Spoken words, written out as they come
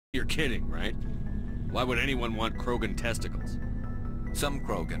You're kidding, right? Why would anyone want Krogan testicles? Some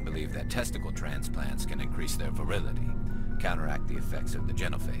Krogan believe that testicle transplants can increase their virility, counteract the effects of the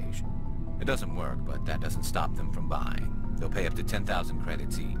genophage. It doesn't work, but that doesn't stop them from buying. They'll pay up to 10,000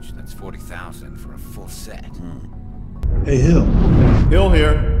 credits each. That's 40,000 for a full set. Hey, Hill. Hill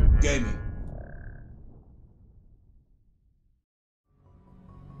here. Gaming.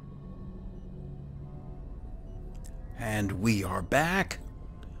 And we are back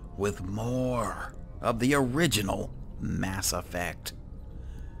with more of the original Mass Effect.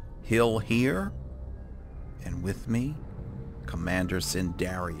 Hill here, and with me, Commander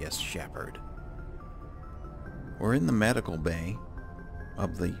Sindarius Shepard. We're in the medical bay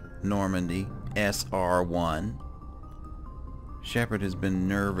of the Normandy SR-1. Shepard has been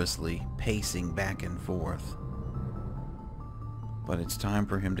nervously pacing back and forth, but it's time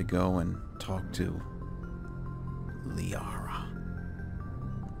for him to go and talk to Liara.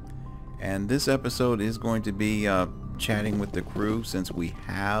 And this episode is going to be chatting with the crew, since we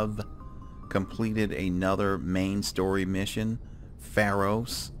have completed another main story mission,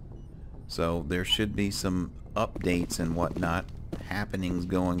 Pharos. So there should be some updates and whatnot, happenings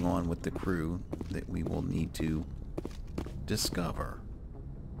going on with the crew that we will need to discover.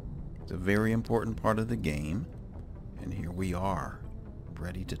 It's a very important part of the game, and here we are,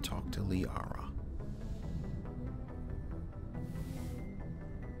 ready to talk to Liara.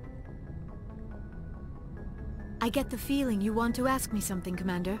 I get the feeling you want to ask me something,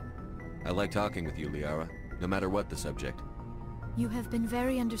 Commander. I like talking with you, Liara, no matter what the subject. You have been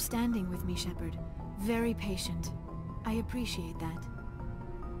very understanding with me, Shepard. Very patient. I appreciate that.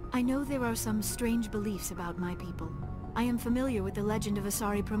 I know there are some strange beliefs about my people. I am familiar with the legend of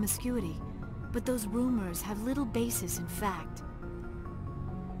Asari promiscuity, but those rumors have little basis in fact.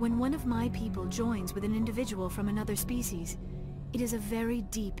 When one of my people joins with an individual from another species, it is a very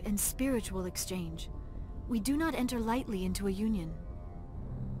deep and spiritual exchange. We do not enter lightly into a union.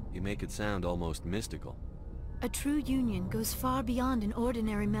 You make it sound almost mystical. A true union goes far beyond an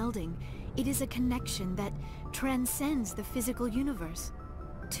ordinary melding. It is a connection that transcends the physical universe.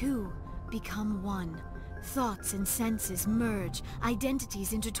 Two become one. Thoughts and senses merge,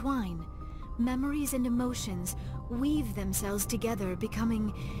 identities intertwine. Memories and emotions weave themselves together,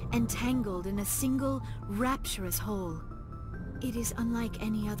 becoming entangled in a single, rapturous whole. It is unlike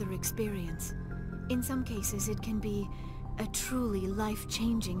any other experience. In some cases, it can be a truly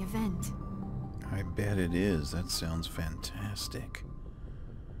life-changing event. I bet it is. That sounds fantastic.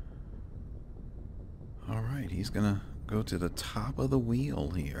 Alright, he's gonna go to the top of the wheel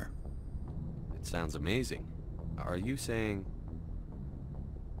here. It sounds amazing. Are you saying...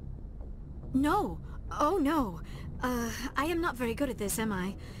 No! Oh no! I am not very good at this, am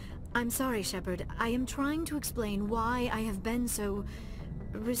I? I'm sorry, Shepard. I am trying to explain why I have been so...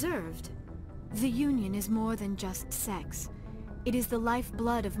 reserved. The Union is more than just sex. It is the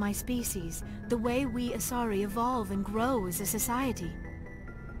lifeblood of my species, the way we Asari evolve and grow as a society.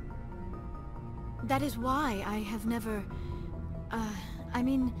 That is why I have never...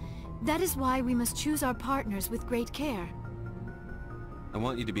 that is why we must choose our partners with great care. I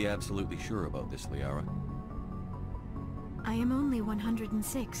want you to be absolutely sure about this, Liara. I am only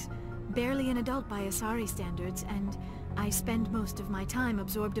 106, barely an adult by Asari standards, and I spend most of my time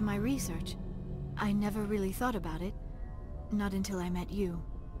absorbed in my research. I never really thought about it. Not until I met you.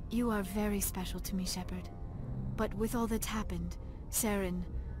 You are very special to me, Shepard. But with all that's happened, Saren,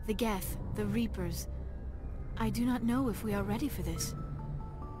 the Geth, the Reapers, I do not know if we are ready for this.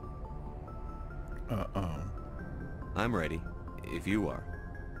 Uh-oh. I'm ready, if you are.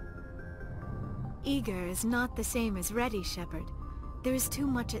 Eager is not the same as ready, Shepard. There is too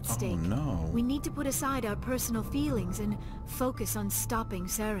much at stake. Oh no. We need to put aside our personal feelings and focus on stopping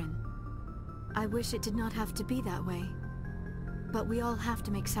Saren. I wish it did not have to be that way. But we all have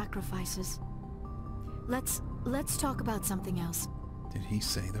to make sacrifices. Let's talk about something else. Did he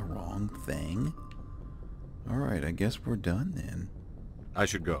say the wrong thing? Alright, I guess we're done then. I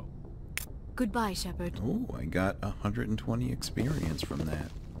should go. Goodbye, Shepard. Oh, I got 120 experience from that.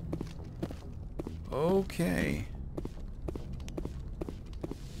 Okay.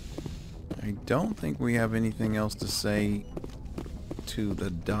 I don't think we have anything else to say to the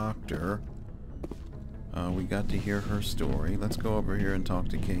doctor. We got to hear her story. Let's go over here and talk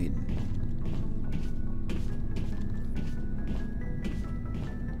to Caden.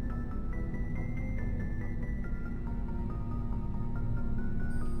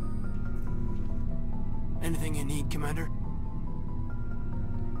 Anything you need, Commander?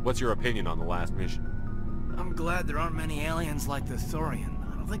 What's your opinion on the last mission? I'm glad there aren't many aliens like the Thorian.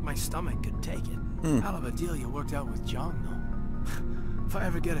 I don't think my stomach could take it. Hell of a deal you worked out with John, though. If I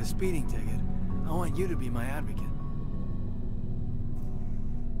ever get a speeding ticket, I want you to be my advocate.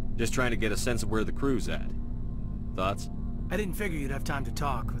 Just trying to get a sense of where the crew's at. Thoughts? I didn't figure you'd have time to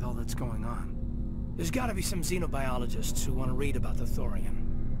talk with all that's going on. There's gotta be some xenobiologists who want to read about the Thorian.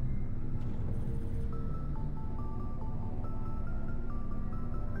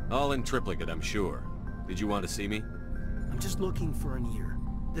 All in triplicate, I'm sure. Did you want to see me? I'm just looking for an ear.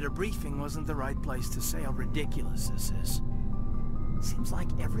 The debriefing wasn't the right place to say how ridiculous this is. Seems like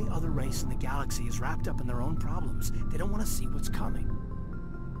every other race in the galaxy is wrapped up in their own problems. They don't want to see what's coming.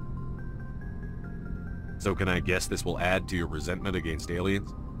 So can I guess this will add to your resentment against aliens?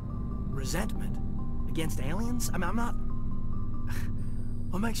 Resentment? Against aliens? I mean, I'm not...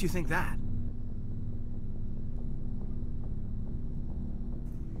 What makes you think that?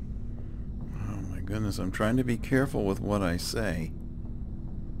 Oh my goodness, I'm trying to be careful with what I say.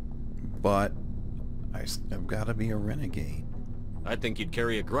 But I've got to be a renegade. I'd think you'd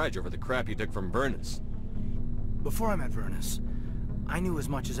carry a grudge over the crap you took from Vernus. Before I met Vernus, I knew as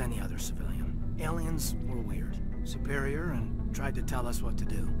much as any other civilian. Aliens were weird, superior, and tried to tell us what to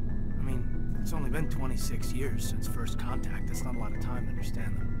do. I mean, it's only been 26 years since first contact. That's not a lot of time to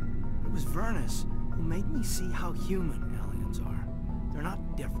understand them. It was Vernus who made me see how human aliens are. They're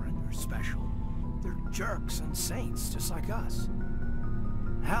not different or special. They're jerks and saints, just like us.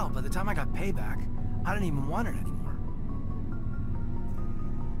 Hell, by the time I got payback, I didn't even want it anymore.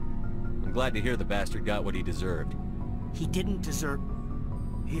 I'm glad to hear the bastard got what he deserved. He didn't deserve...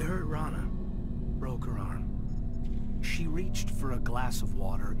 He hurt Rana. Broke her arm. She reached for a glass of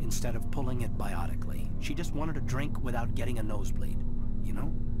water instead of pulling it biotically. She just wanted a drink without getting a nosebleed, you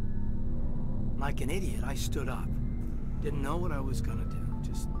know? Like an idiot, I stood up. Didn't know what I was gonna do,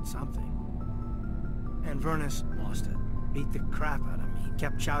 just something. And Vernus lost it. Beat the crap out of me.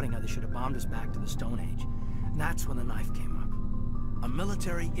 Kept shouting how they should have bombed us back to the Stone Age. And that's when the knife came up. A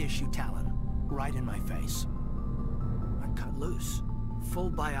military-issue talon, right in my face. I cut loose.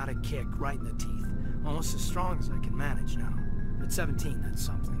 Full biotic kick right in the teeth. Almost as strong as I can manage now. But at 17, that's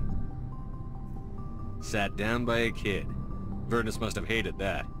something. Sat down by a kid. Vernus must have hated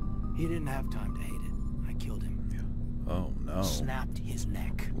that. He didn't have time to hate it. I killed him. Oh no. Snapped his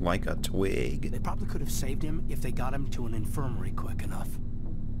neck. Like a twig. They probably could have saved him if they got him to an infirmary quick enough.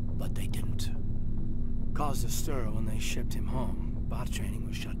 But they didn't. Caused a stir when they shipped him home. Bot training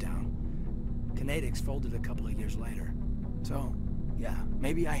was shut down. Kinetics folded a couple of years later. So, yeah,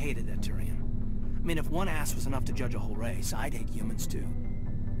 maybe I hated that Turian. I mean, if one ass was enough to judge a whole race, I'd hate humans too.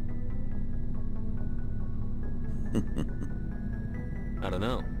 I don't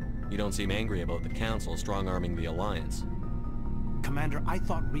know. You don't seem angry about the Council strong-arming the Alliance. Commander, I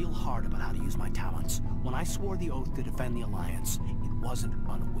thought real hard about how to use my talents. When I swore the oath to defend the Alliance, it wasn't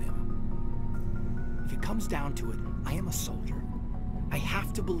on a whim. If it comes down to it, I am a soldier. I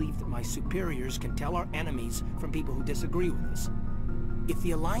have to believe that my superiors can tell our enemies from people who disagree with us. If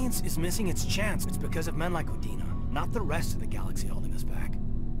the Alliance is missing its chance, it's because of men like Udina, not the rest of the galaxy holding us back.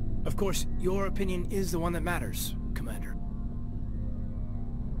 Of course, your opinion is the one that matters, Commander.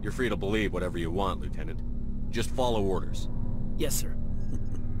 You're free to believe whatever you want, Lieutenant. Just follow orders. Yes, sir.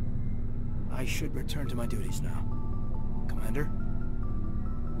 I should return to my duties now. Commander?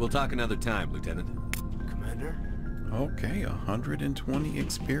 We'll talk another time, Lieutenant. Commander? Okay, 120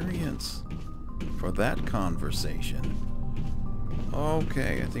 experience for that conversation.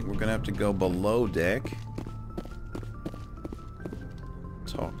 Okay, I think we're gonna have to go below deck.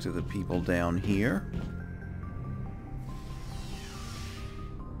 Talk to the people down here.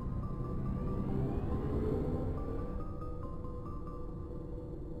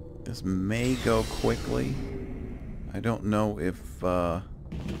 This may go quickly. I don't know if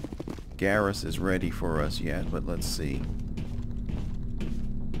Garrus is ready for us yet, but let's see.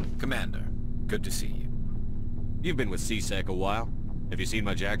 Commander, good to see you. You've been with CSEC a while. Have you seen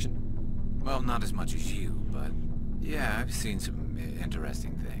much action? Well, not as much as you, but yeah, I've seen some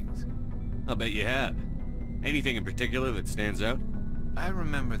interesting things. I'll bet you have. Anything in particular that stands out? I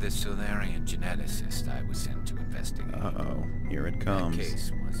remember this Solarian geneticist I was sent to investigate. Uh-oh, here it comes. That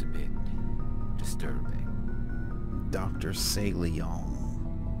case was a bit disturbing. Dr. Salion.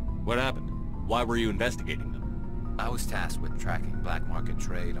 What happened? Why were you investigating them? I was tasked with tracking black market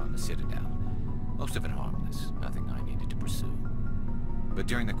trade on the Citadel. Most of it harmless, nothing I needed to pursue. But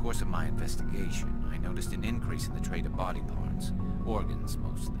during the course of my investigation, I noticed an increase in the trade of body parts, organs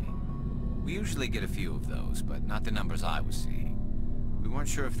mostly. We usually get a few of those, but not the numbers I was seeing. We weren't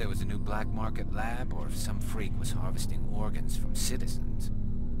sure if there was a new black market lab or if some freak was harvesting organs from citizens.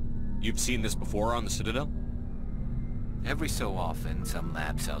 You've seen this before on the Citadel? Every so often, some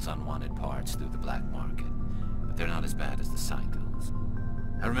lab sells unwanted parts through the black market, but they're not as bad as the psychos.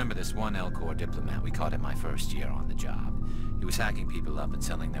 I remember this one L-Corps diplomat we caught in my first year on the job. He was hacking people up and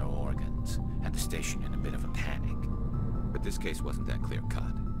selling their organs. Had the station in a bit of a panic. But this case wasn't that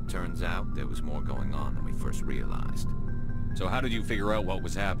clear-cut. Turns out there was more going on than we first realized. So how did you figure out what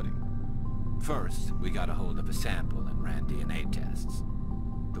was happening? First, we got a hold of a sample and ran DNA tests.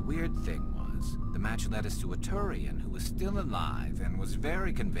 The weird thing was, the match led us to a Turian who was still alive and was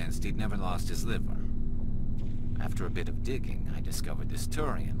very convinced he'd never lost his liver. After a bit of digging, I discovered this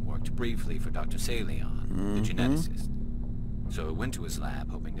Turian worked briefly for Dr. Salion, the geneticist. So I went to his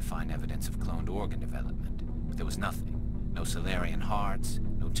lab hoping to find evidence of cloned organ development, but there was nothing. No Salarian hearts,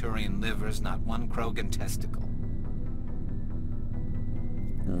 no Turian livers, not one Krogan testicle.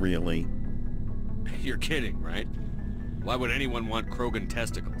 Really? You're kidding, right? Why would anyone want Krogan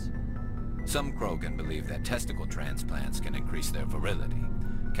testicles? Some Krogan believe that testicle transplants can increase their virility,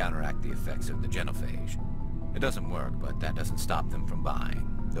 counteract the effects of the genophage. It doesn't work, but that doesn't stop them from buying.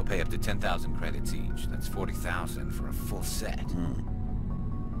 They'll pay up to 10,000 credits each. That's 40,000 for a full set.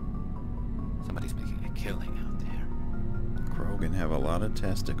 Somebody's making a killing out there. Krogan have a lot of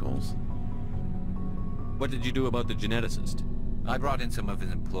testicles. What did you do about the geneticist? I brought in some of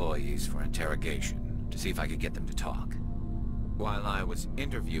his employees for interrogation, to see if I could get them to talk. While I was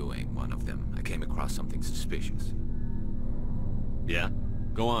interviewing one of them, I came across something suspicious. Yeah?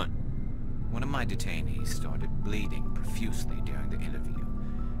 Go on. One of my detainees started bleeding profusely during the interview.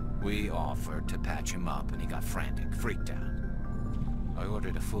 We offered to patch him up and he got frantic, freaked out. I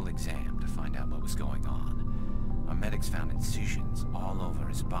ordered a full exam to find out what was going on. Our medics found incisions all over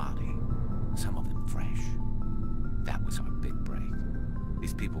his body, some of them fresh. That was our big break.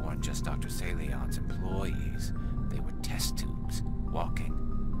 These people weren't just Dr. Salion's employees. They were test tubes. Walking,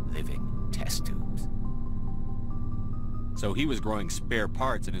 living test tubes. So he was growing spare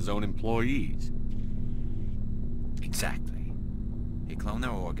parts in his own employees. Exactly. He cloned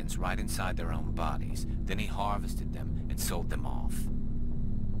their organs right inside their own bodies. Then he harvested them and sold them off.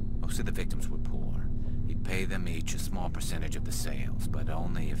 Most of the victims were poor. He'd pay them each a small percentage of the sales, but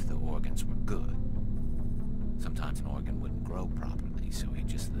only if the organs were good. Sometimes an organ wouldn't grow properly, so he'd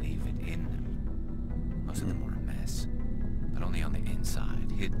just leave it in them. Most of them were a mess, but only on the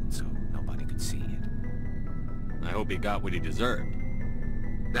inside, hidden so nobody could see it. I hope he got what he deserved.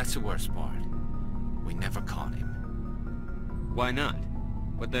 That's the worst part. We never caught him. Why not?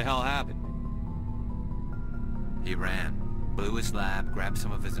 What the hell happened? He ran, blew his lab, grabbed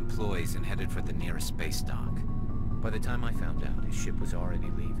some of his employees, and headed for the nearest space dock. By the time I found out, his ship was already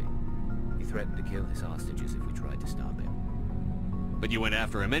leaving. He threatened to kill his hostages if we tried to stop him. But you went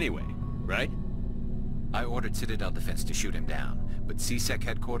after him anyway, right? I ordered Citadel Defense to shoot him down, but CSEC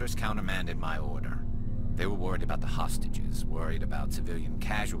headquarters countermanded my order. They were worried about the hostages, worried about civilian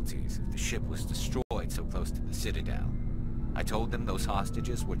casualties if the ship was destroyed so close to the Citadel. I told them those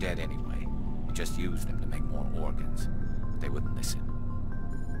hostages were dead anyway. We just used them to make more organs. But they wouldn't listen.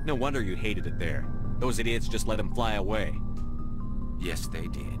 No wonder you hated it there. Those idiots just let him fly away. Yes, they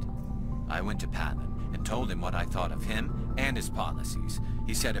did. I went to Palin and told him what I thought of him and his policies.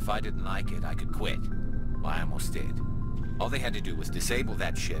 He said if I didn't like it, I could quit. Well, I almost did. All they had to do was disable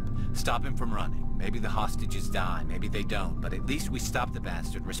that ship, stop him from running. Maybe the hostages die, maybe they don't, but at least we stopped the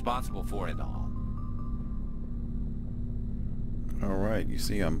bastard responsible for it all. Alright, you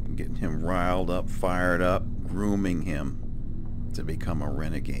see I'm getting him riled up, fired up, grooming him to become a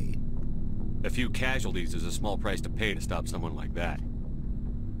renegade. A few casualties is a small price to pay to stop someone like that.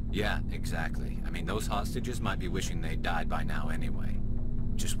 Yeah, exactly. I mean, those hostages might be wishing they'd died by now anyway.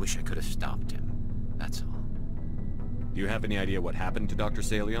 Just wish I could have stopped him. That's all. Do you have any idea what happened to Dr.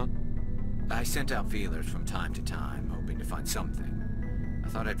 Salion? I sent out feelers from time to time, hoping to find something. I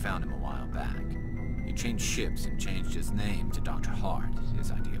thought I'd found him a while back. He changed ships and changed his name to Dr. Hart,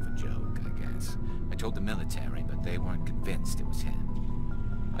 his idea of a joke, I guess. I told the military, but they weren't convinced it was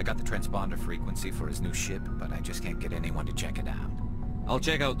him. I got the transponder frequency for his new ship, but I just can't get anyone to check it out. I'll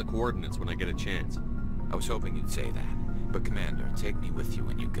check out the coordinates when I get a chance. I was hoping you'd say that. But Commander, take me with you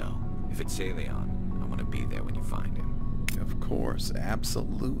when you go. If it's Salion, I want to be there when you find him. Of course,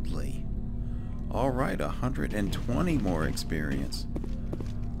 absolutely. Alright, 120 more experience.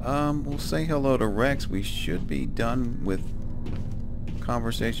 We'll say hello to Rex. We should be done with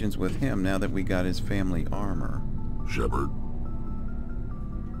conversations with him now that we got his family armor. Shepard,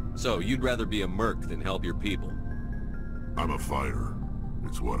 So, you'd rather be a merc than help your people? I'm a fighter.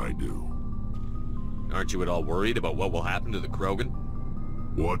 It's what I do. Aren't you at all worried about what will happen to the Krogan?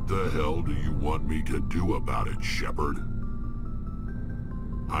 What the hell do you want me to do about it, Shepard?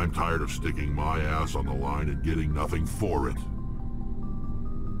 I'm tired of sticking my ass on the line and getting nothing for it.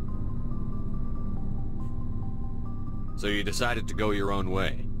 So you decided to go your own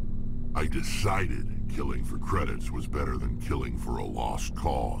way. I decided killing for credits was better than killing for a lost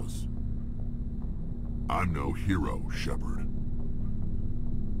cause. I'm no hero, Shepard.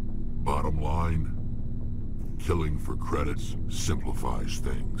 Bottom line, killing for credits simplifies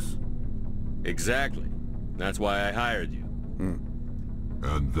things. Exactly. That's why I hired you.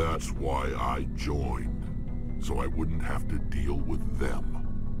 And that's why I joined, so I wouldn't have to deal with them.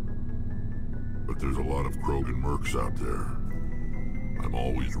 But there's a lot of Krogan mercs out there. I'm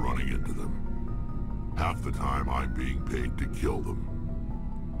always running into them. Half the time I'm being paid to kill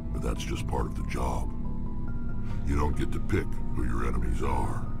them. But that's just part of the job. You don't get to pick who your enemies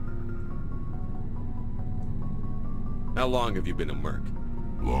are. How long have you been a merc?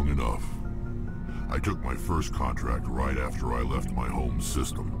 Long enough. I took my first contract right after I left my home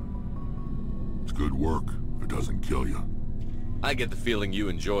system. It's good work if it doesn't kill you. I get the feeling you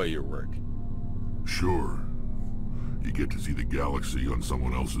enjoy your work. Sure. You get to see the galaxy on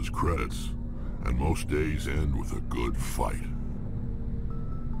someone else's credits, and most days end with a good fight.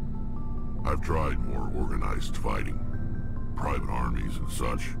 I've tried more organized fighting, private armies and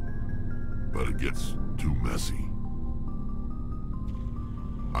such, but it gets too messy.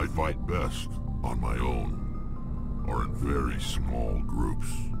 I fight best on my own, or in very small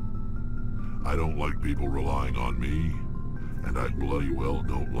groups. I don't like people relying on me, and I bloody well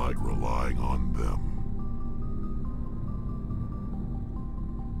don't like relying on them.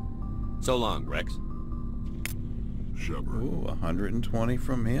 So long, Rex. Shepard. Ooh, 120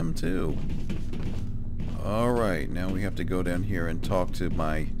 from him, too. Alright, now we have to go down here and talk to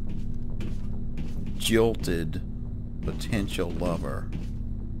my jilted potential lover.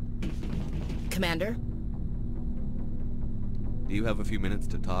 Commander? Do you have a few minutes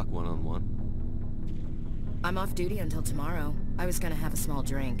to talk one-on-one? I'm off duty until tomorrow. I was gonna have a small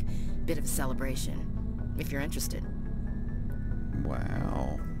drink. Bit of a celebration. If you're interested.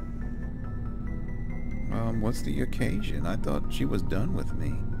 Wow. What's the occasion? I thought she was done with me.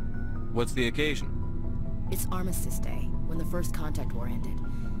 What's the occasion? It's Armistice Day, when the first contact war ended.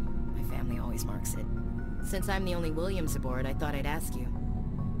 My family always marks it. Since I'm the only Williams aboard, I thought I'd ask you.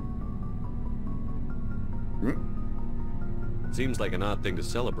 Seems like an odd thing to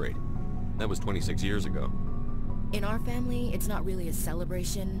celebrate. That was 26 years ago. In our family, it's not really a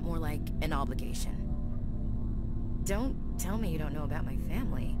celebration, more like an obligation. Don't tell me you don't know about my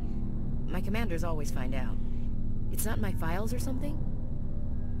family. My commanders always find out. It's not in my files or something?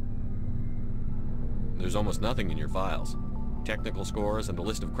 There's almost nothing in your files. Technical scores and a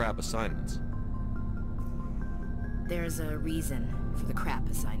list of crap assignments. There's a reason for the crap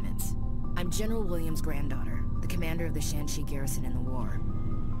assignments. I'm General Williams' granddaughter, the commander of the Shanxi garrison in the war.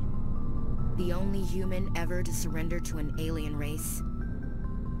 The only human ever to surrender to an alien race.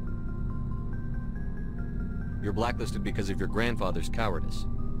 You're blacklisted because of your grandfather's cowardice.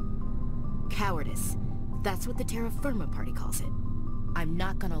 Cowardice. That's what the Terra Firma Party calls it. I'm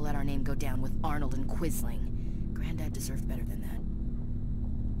not gonna let our name go down with Arnold and Quisling. Granddad deserved better than that.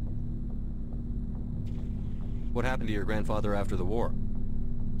 What happened to your grandfather after the war?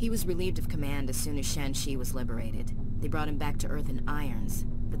 He was relieved of command as soon as Shanxi was liberated. They brought him back to Earth in irons,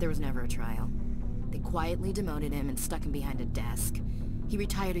 but there was never a trial. They quietly demoted him and stuck him behind a desk. He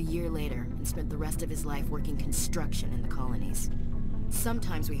retired a year later and spent the rest of his life working construction in the colonies.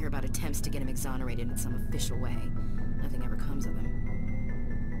 Sometimes we hear about attempts to get him exonerated in some official way. Nothing ever comes of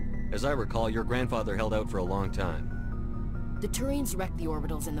them. As I recall, your grandfather held out for a long time. The Turians wrecked the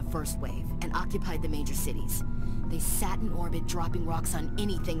orbitals in the first wave and occupied the major cities. They sat in orbit dropping rocks on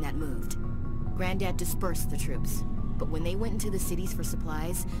anything that moved. Granddad dispersed the troops, but when they went into the cities for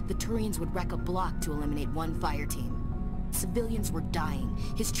supplies, the Turians would wreck a block to eliminate one fire team. Civilians were dying,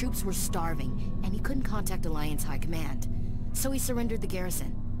 his troops were starving, and he couldn't contact Alliance High Command. So he surrendered the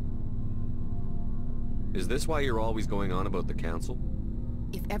garrison. Is this why you're always going on about the Council?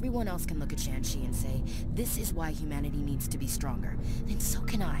 If everyone else can look at Shanxi and say, this is why humanity needs to be stronger, then so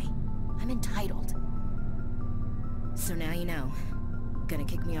can I. I'm entitled. So now you know. Gonna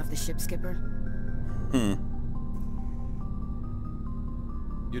kick me off the ship, Skipper?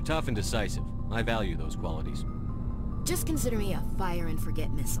 You're tough and decisive. I value those qualities. Just consider me a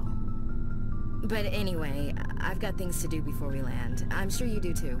fire-and-forget missile. But anyway, I've got things to do before we land. I'm sure you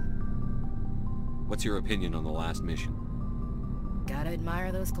do too. What's your opinion on the last mission? Gotta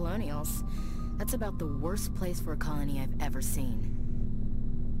admire those colonials. That's about the worst place for a colony I've ever seen.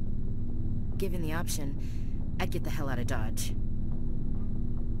 Given the option, I'd get the hell out of Dodge.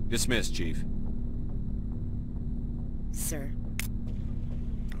 Dismissed, Chief. Sir.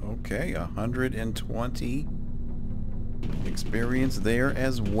 Okay, 120 experience there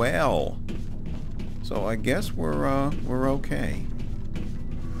as well. So I guess we're okay.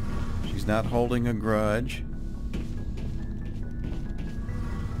 She's not holding a grudge.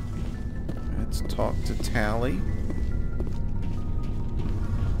 Let's talk to Tally.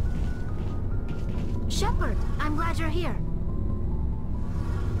 Shepard, I'm glad you're here.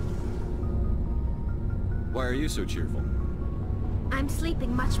 Why are you so cheerful? I'm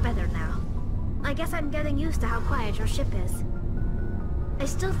sleeping much better now. I guess I'm getting used to how quiet your ship is. I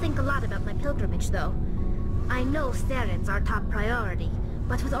still think a lot about my pilgrimage, though. I know Saren's our top priority,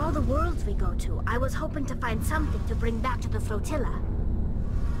 but with all the worlds we go to, I was hoping to find something to bring back to the flotilla.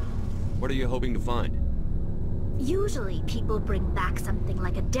 What are you hoping to find? Usually, people bring back something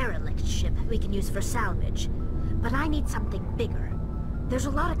like a derelict ship we can use for salvage. But I need something bigger. There's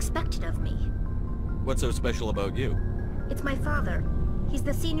a lot expected of me. What's so special about you? It's my father. He's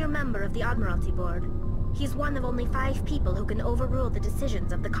the senior member of the Admiralty Board. He's one of only 5 people who can overrule the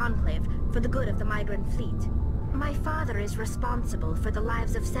decisions of the Conclave for the good of the migrant fleet. My father is responsible for the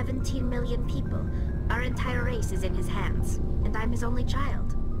lives of 17 million people. Our entire race is in his hands, and I'm his only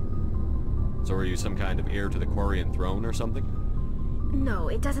child. So are you some kind of heir to the Quarian throne or something? No,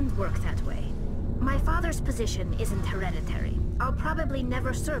 it doesn't work that way. My father's position isn't hereditary. I'll probably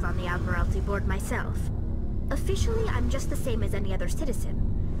never serve on the Admiralty Board myself. Officially, I'm just the same as any other citizen.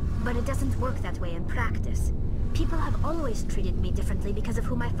 But it doesn't work that way in practice. People have always treated me differently because of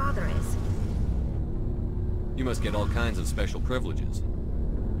who my father is. You must get all kinds of special privileges.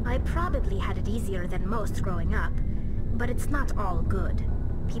 I probably had it easier than most growing up, but it's not all good.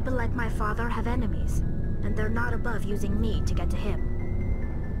 People like my father have enemies, and they're not above using me to get to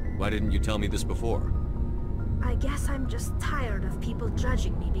him. Why didn't you tell me this before? I guess I'm just tired of people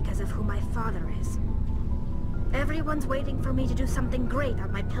judging me because of who my father is. Everyone's waiting for me to do something great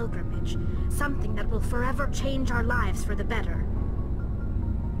on my pilgrimage, something that will forever change our lives for the better.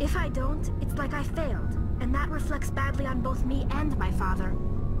 If I don't, it's like I failed, and that reflects badly on both me and my father.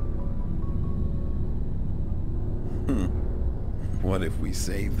 What if we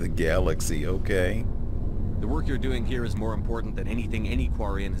save the galaxy, okay? The work you're doing here is more important than anything any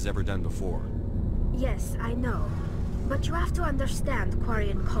Quarian has ever done before. Yes, I know. But you have to understand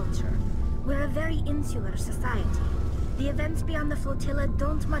Quarian culture. We're a very insular society. The events beyond the flotilla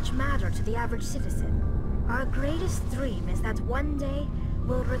don't much matter to the average citizen. Our greatest dream is that one day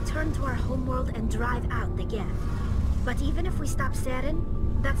we'll return to our homeworld and drive out the Geth. But even if we stop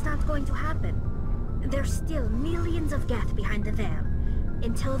Saren, that's not going to happen. There's still millions of Geth behind the veil.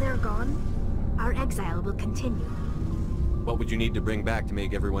 Until they're gone, our exile will continue. What would you need to bring back to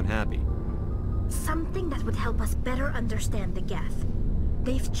make everyone happy? Something that would help us better understand the Geth.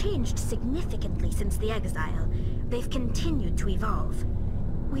 They've changed significantly since the exile. They've continued to evolve.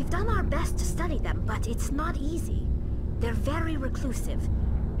 We've done our best to study them, but it's not easy. They're very reclusive.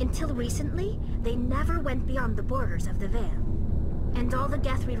 Until recently, they never went beyond the borders of the Veil. And all the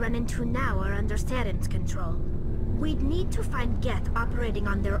Geth we run into now are under Saren's control. We'd need to find Geth operating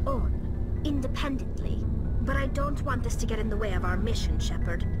on their own, independently. But I don't want this to get in the way of our mission,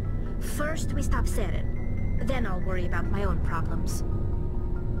 Shepard. First, we stop Saren. Then I'll worry about my own problems.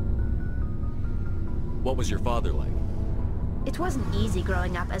 What was your father like? It wasn't easy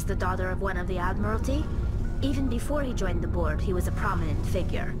growing up as the daughter of one of the Admiralty. Even before he joined the board, he was a prominent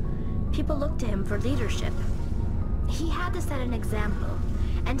figure. People looked to him for leadership. He had to set an example,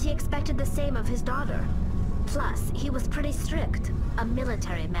 and he expected the same of his daughter. Plus, he was pretty strict, a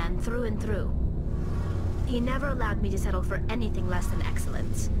military man through and through. He never allowed me to settle for anything less than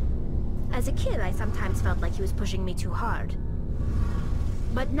excellence. As a kid, I sometimes felt like he was pushing me too hard.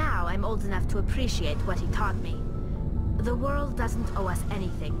 But now I'm old enough to appreciate what he taught me. The world doesn't owe us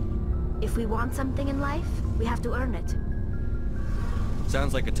anything. If we want something in life, we have to earn it.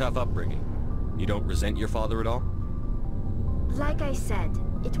 Sounds like a tough upbringing. You don't resent your father at all? Like I said,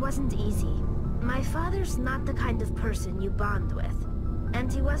 it wasn't easy. My father's not the kind of person you bond with.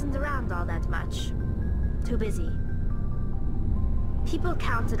 And he wasn't around all that much. Too busy. People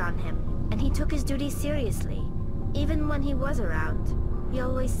counted on him, and he took his duties seriously. Even when he was around, he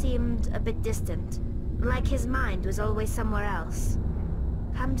always seemed a bit distant. Like his mind was always somewhere else.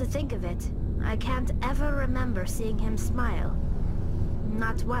 Come to think of it, I can't ever remember seeing him smile.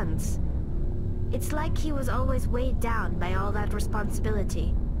 Not once. It's like he was always weighed down by all that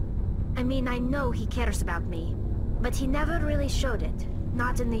responsibility. I mean, I know he cares about me, but he never really showed it,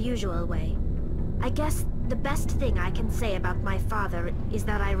 not in the usual way. I guess the best thing I can say about my father is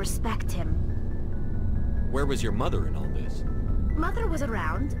that I respect him. Where was your mother in all this? Mother was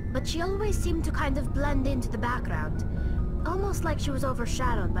around, but she always seemed to kind of blend into the background. Almost like she was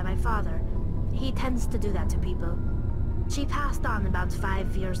overshadowed by my father. He tends to do that to people. She passed on about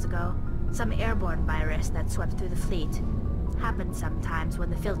 5 years ago. Some airborne virus that swept through the fleet. Happens sometimes when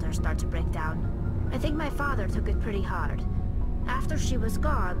the filters start to break down. I think my father took it pretty hard. After she was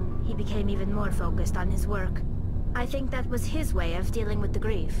gone, he became even more focused on his work. I think that was his way of dealing with the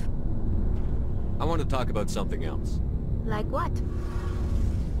grief. I want to talk about something else. Like what?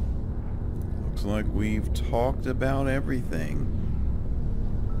 Looks like we've talked about everything.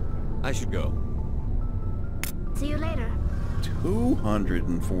 I should go. See you later.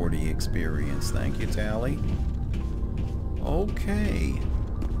 240 experience. Thank you, Tally. Okay.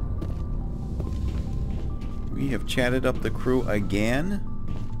 We have chatted up the crew again.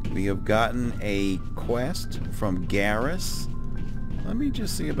 We have gotten a quest from Garrus. Let me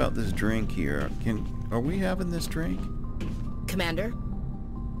just see about this drink here. Are we having this drink? Commander?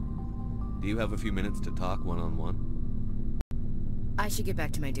 Do you have a few minutes to talk one-on-one? I should get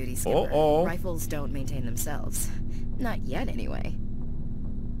back to my duties, Skipper. Uh-oh. Rifles don't maintain themselves. Not yet, anyway.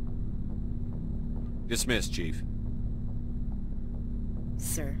 Dismissed, Chief.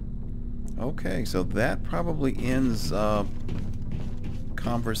 Sir. Okay, so that probably ends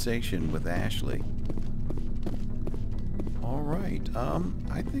conversation with Ashley. Alright,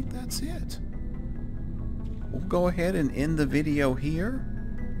 I think that's it. We'll go ahead and end the video here.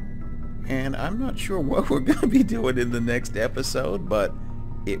 And I'm not sure what we're going to be doing in the next episode, but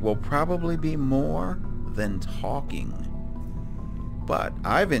it will probably be more than talking. But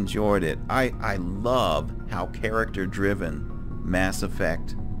I've enjoyed it. I love how character-driven Mass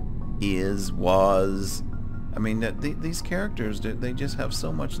Effect was. I mean, these characters, they just have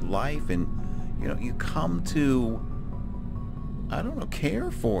so much life, and you know, you come to, I don't know, care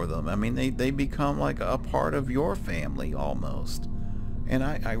for them. I mean, they become like a part of your family almost. And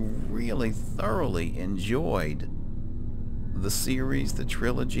I really thoroughly enjoyed the series, the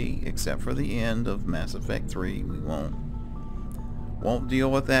trilogy, except for the end of Mass Effect 3. We won't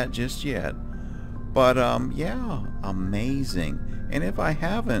deal with that just yet. But yeah, amazing. And if I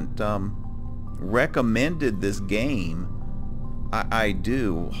haven't recommended this game, I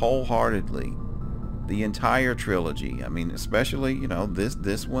do wholeheartedly. The entire trilogy. I mean, especially, you know,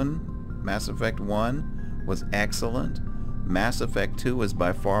 this one, Mass Effect 1, was excellent. Mass Effect 2 is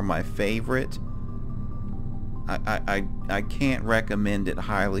by far my favorite. I can't recommend it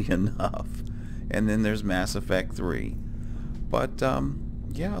highly enough. And then there's Mass Effect 3. But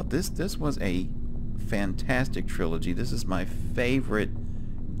yeah, this was a fantastic trilogy. This is my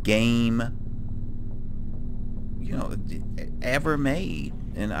favorite game, you know, ever made.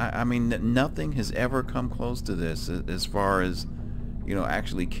 And I mean, nothing has ever come close to this as far as, you know,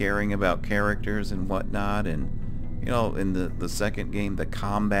 actually caring about characters and whatnot. And you know, in the second game, the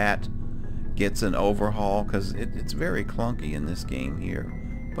combat gets an overhaul because it's very clunky in this game here,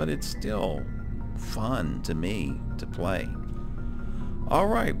 but it's still fun to me to play.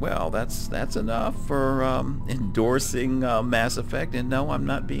 Alright, well, that's enough for endorsing Mass Effect, and no, I'm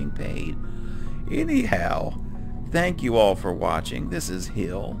not being paid. Anyhow, thank you all for watching. This is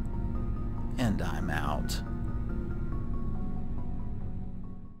Hill, and I'm out.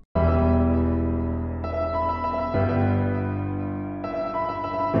 Thank you.